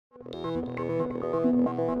Hi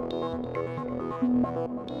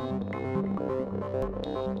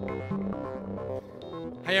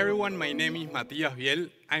everyone, my name is Matías Biel.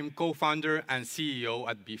 I'm co-founder and CEO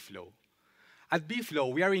at Beeflow. At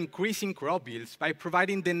Beeflow, we are increasing crop yields by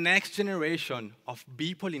providing the next generation of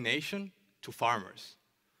bee pollination to farmers.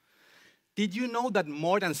 Did you know that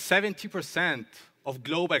more than 70% of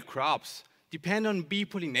global crops depend on bee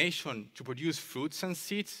pollination to produce fruits and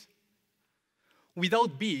seeds?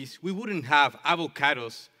 Without bees, we wouldn't have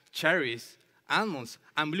avocados, cherries, almonds,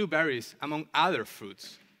 and blueberries, among other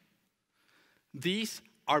fruits. These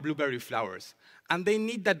are blueberry flowers, and they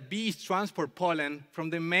need that bees transport pollen from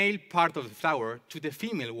the male part of the flower to the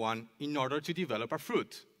female one in order to develop a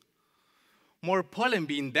fruit. More pollen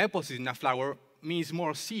being deposited in a flower means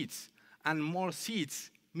more seeds, and more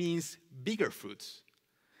seeds means bigger fruits.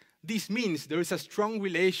 This means there is a strong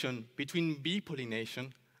relation between bee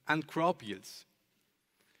pollination and crop yields.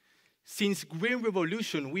 Since Green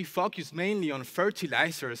Revolution, we focus mainly on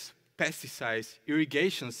fertilizers, pesticides,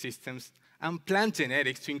 irrigation systems, and plant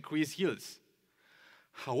genetics to increase yields.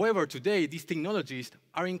 However, today, these technologies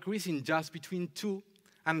are increasing just between 2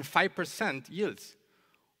 and 5% yields,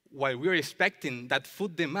 while we're expecting that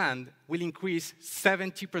food demand will increase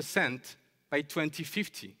 70% by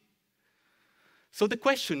 2050. So the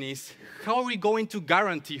question is, how are we going to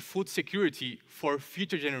guarantee food security for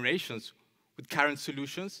future generations with current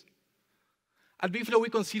solutions? At Beeflow, we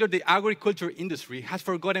consider the agriculture industry has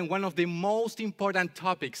forgotten one of the most important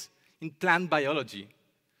topics in plant biology: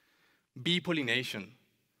 bee pollination.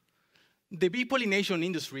 The bee pollination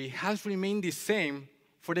industry has remained the same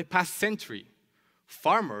for the past century.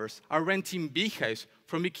 Farmers are renting beehives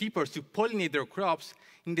from beekeepers to pollinate their crops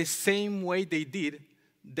in the same way they did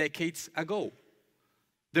decades ago.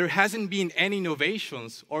 There hasn't been any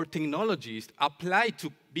innovations or technologies applied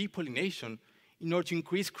to bee pollination in order to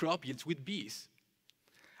increase crop yields with bees.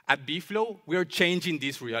 At Beeflow, we are changing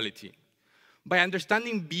this reality. By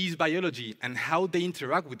understanding bees' biology and how they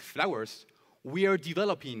interact with flowers, we are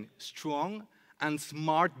developing strong and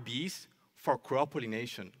smart bees for crop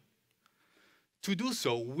pollination. To do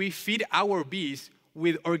so, we feed our bees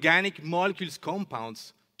with organic molecules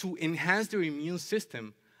compounds to enhance their immune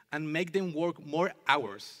system and make them work more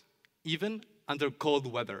hours, even under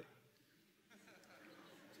cold weather.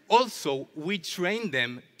 Also, we train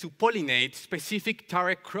them to pollinate specific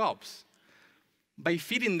target crops. By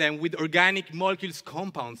feeding them with organic molecules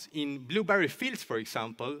compounds in blueberry fields, for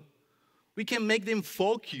example, we can make them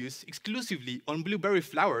focus exclusively on blueberry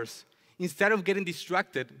flowers instead of getting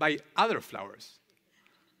distracted by other flowers.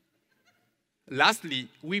 Lastly,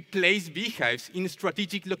 we place beehives in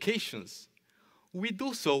strategic locations. We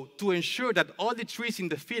do so to ensure that all the trees in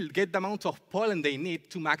the field get the amount of pollen they need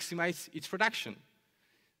to maximize its production.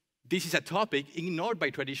 This is a topic ignored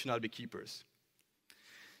by traditional beekeepers.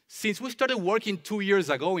 Since we started working 2 years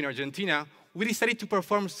ago in Argentina, we decided to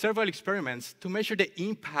perform several experiments to measure the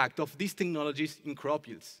impact of these technologies in crop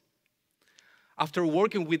yields. After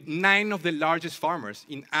working with 9 of the largest farmers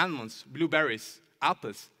in almonds, blueberries,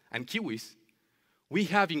 apples, and kiwis, we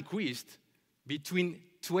have increased between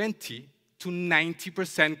 20 to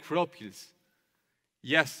 90% crop yields.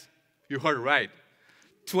 Yes, you heard right,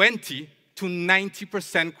 20 to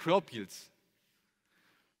 90% crop yields.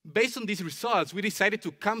 Based on these results, we decided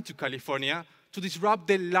to come to California to disrupt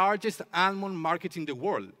the largest almond market in the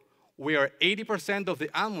world, where 80% of the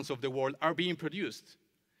almonds of the world are being produced.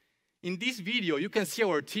 In this video, you can see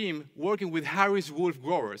our team working with Harris Wolf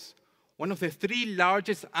Growers, one of the 3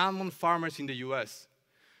 largest almond farmers in the US.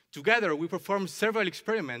 Together, we performed several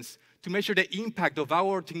experiments to measure the impact of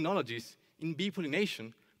our technologies in bee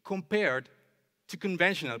pollination compared to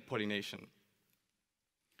conventional pollination.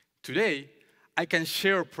 Today, I can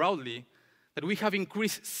share proudly that we have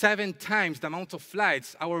increased 7 times the amount of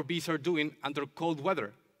flights our bees are doing under cold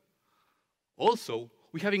weather. Also,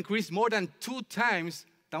 we have increased more than 2 times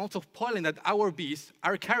the amount of pollen that our bees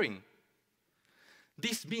are carrying.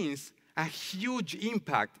 This means a huge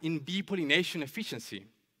impact in bee pollination efficiency.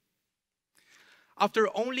 After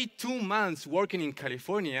only 2 months working in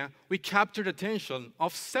California, we captured the attention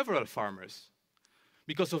of several farmers.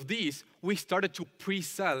 Because of this, we started to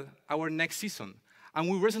pre-sell our next season, and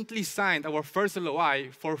we recently signed our first LOI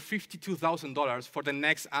for $52,000 for the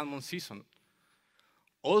next almond season.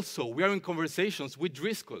 Also, we are in conversations with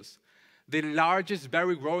Driscoll's, the largest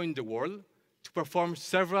berry grower in the world, to perform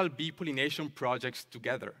several bee pollination projects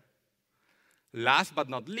together. Last but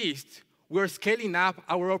not least, we are scaling up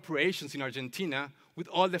our operations in Argentina with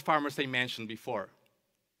all the farmers I mentioned before.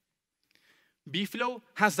 Beeflow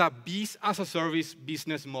has a bees as a service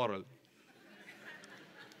business model.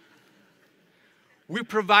 We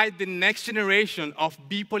provide the next generation of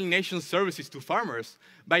bee pollination services to farmers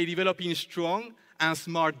by developing strong and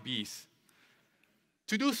smart bees.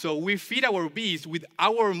 To do so, we feed our bees with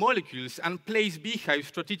our molecules and place beehives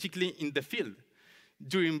strategically in the field.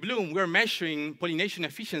 During bloom, we're measuring pollination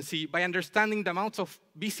efficiency by understanding the amounts of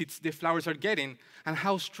visits the flowers are getting and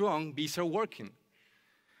how strong bees are working.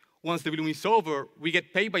 Once the bloom is over, we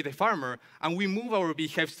get paid by the farmer, and we move our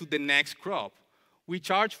beehives to the next crop. We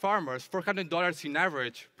charge farmers $400 in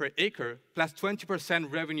average per acre, plus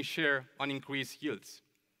 20% revenue share on increased yields.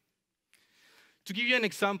 To give you an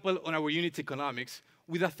example on our unit economics,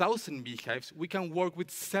 with 1,000 beehives, we can work with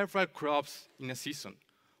several crops in a season.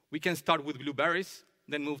 We can start with blueberries,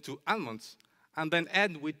 then move to almonds, and then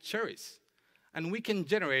end with cherries. And we can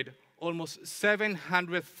generate almost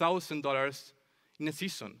 $700,000 in a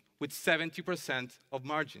season with 70% of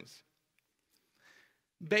margins.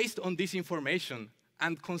 Based on this information,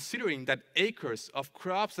 and considering that acres of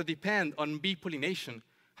crops that depend on bee pollination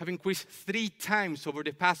have increased 3 times over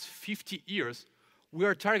the past 50 years, we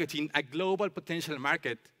are targeting a global potential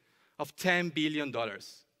market of $10 billion.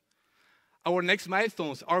 Our next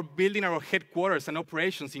milestones are building our headquarters and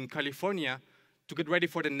operations in California to get ready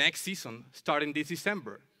for the next season, starting this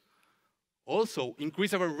December. Also,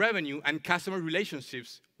 increase our revenue and customer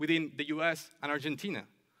relationships within the US and Argentina.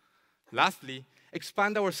 Lastly,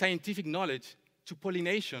 expand our scientific knowledge to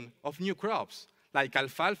pollination of new crops, like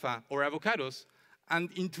alfalfa or avocados, and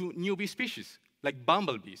into new bee species, like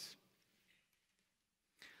bumblebees.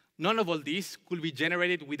 None of all this could be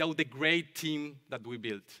generated without the great team that we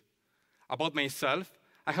built. About myself,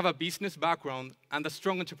 I have a business background and a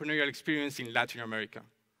strong entrepreneurial experience in Latin America.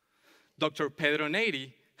 Dr. Pedro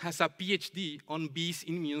Neyri has a PhD on bees'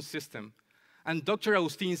 immune system, and Dr.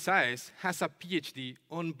 Agustin Saez has a PhD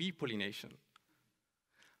on bee pollination.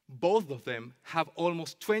 Both of them have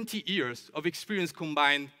almost 20 years of experience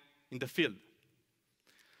combined in the field.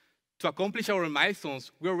 To accomplish our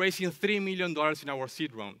milestones, we are raising $3 million in our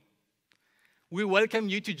seed round. We welcome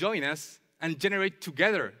you to join us and generate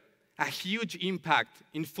together a huge impact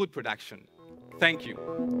in food production. Thank you.